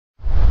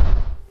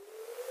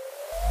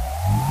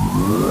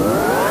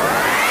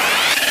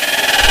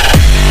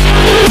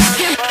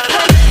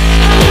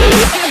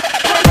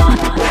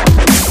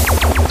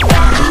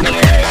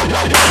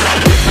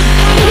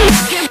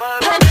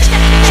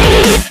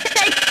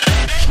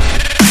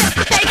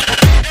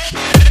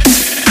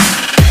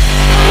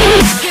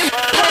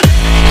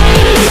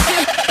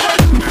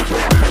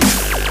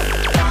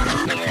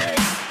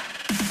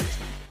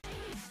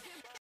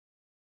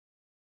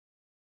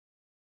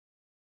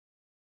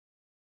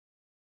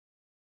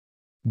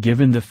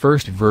Given the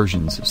first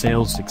version's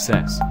sales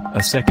success,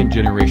 a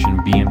second-generation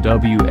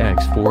BMW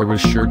X4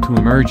 was sure to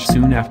emerge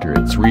soon after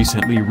its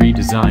recently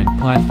redesigned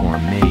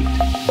platform made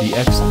the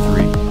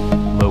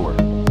X3 lower,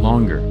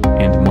 longer,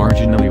 and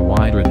marginally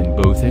wider than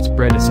both its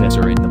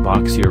predecessor in the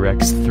boxier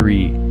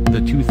X3. The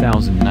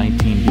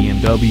 2019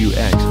 BMW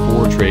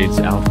X4 trades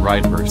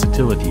outright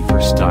versatility for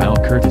style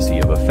courtesy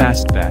of a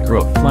fastback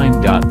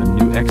roofline. The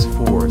new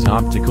X4's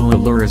optical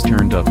allure is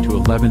turned up to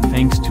 11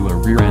 thanks to a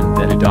rear end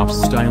that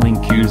adopts styling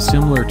cues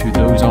similar to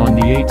those on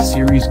the 8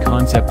 Series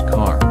concept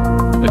car.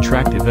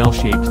 Attractive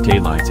L-shaped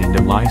taillights and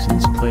a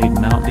license plate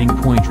mounting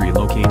point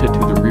relocated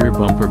to the rear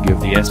bumper give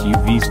the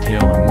SUV's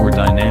tail a more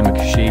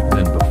dynamic shape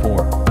than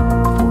before.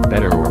 For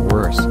better or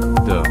worse,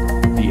 though,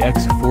 the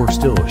X4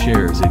 still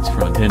shares its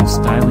front-end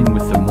styling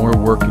with the more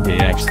workaday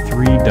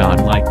X3.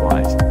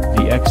 Likewise,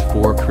 the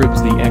X4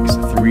 cribs the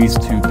X3's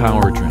two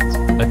powertrains,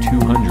 a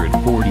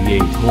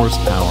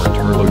 248-horsepower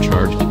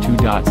turbocharged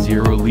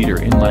 2.0-liter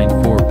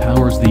inline-4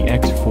 powers the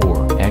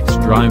X4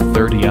 X-Drive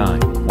 30i,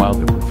 while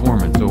the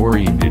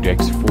performance-oriented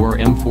X4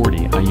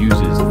 M4OD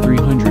uses a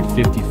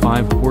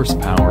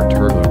 355-horsepower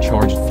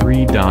turbocharged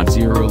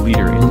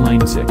 3.0-liter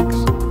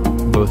inline-6.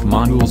 Both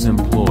models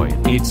employ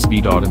an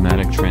 8-speed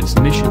automatic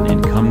transmission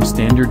and come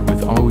standard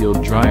with all-wheel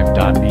drive.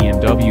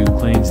 BMW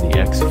claims the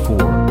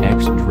X4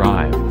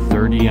 X-Drive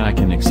 30i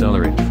can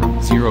accelerate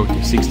from 0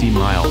 to 60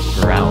 miles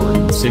per hour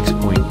in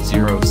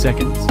 6.0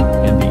 seconds,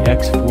 and the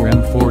X4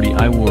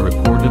 M4OD will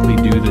reportedly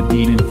do the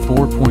deed in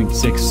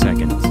 4.6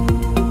 seconds.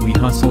 We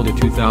hustled a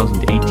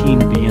 2018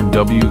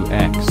 BMW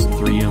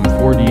X3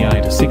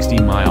 M4OD to 60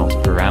 miles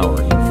per hour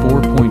in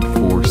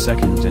 4.4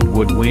 seconds and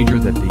would wager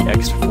that the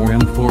X4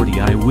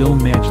 M4OD will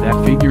match that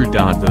figure.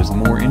 Those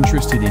more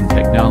interested in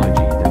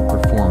technology than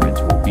performance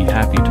will be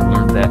happy to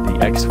learn that the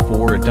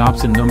X4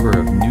 adopts a number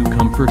of new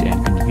comfort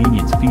and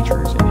convenience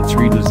features in its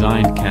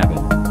redesigned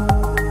cabin.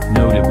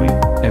 Notably,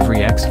 every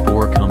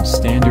X4 comes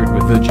standard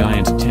with a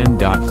giant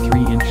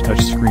 10.3-inch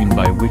touchscreen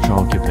by which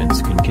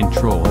occupants can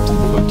control its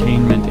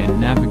infotainment and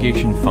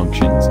navigation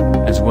functions,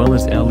 as well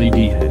as LED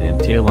head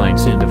and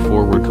taillights and a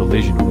forward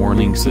collision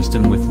warning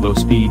system with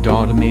low-speed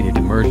automated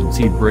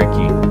emergency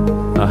braking.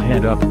 A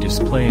head-up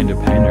display and a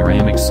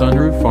panoramic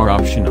sunroof are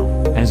optional,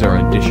 as are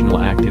additional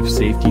active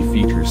safety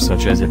features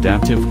such as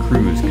adaptive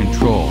cruise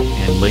control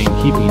and lane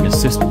keeping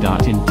assist.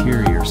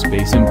 Interior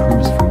space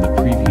improves from the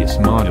previous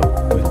model,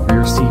 with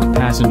rear seat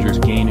passengers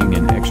gaining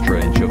an extra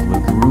inch of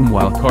legroom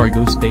while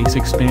cargo space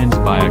expands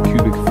by a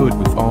cubic foot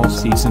with all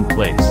seats in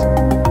place.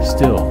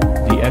 Still,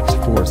 the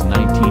X4's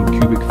 19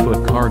 cubic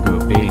foot cargo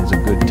bay is a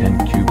good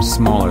 10 cubes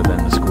smaller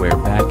than the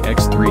square-back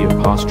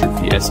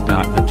X3'S.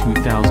 The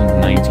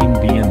 2019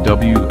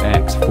 BMW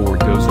X4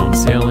 goes on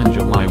sale in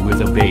July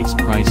with a base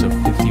price of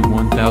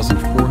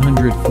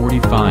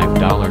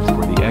 $51,445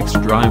 for the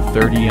X-Drive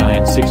 30i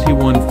and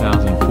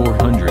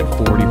 $61,445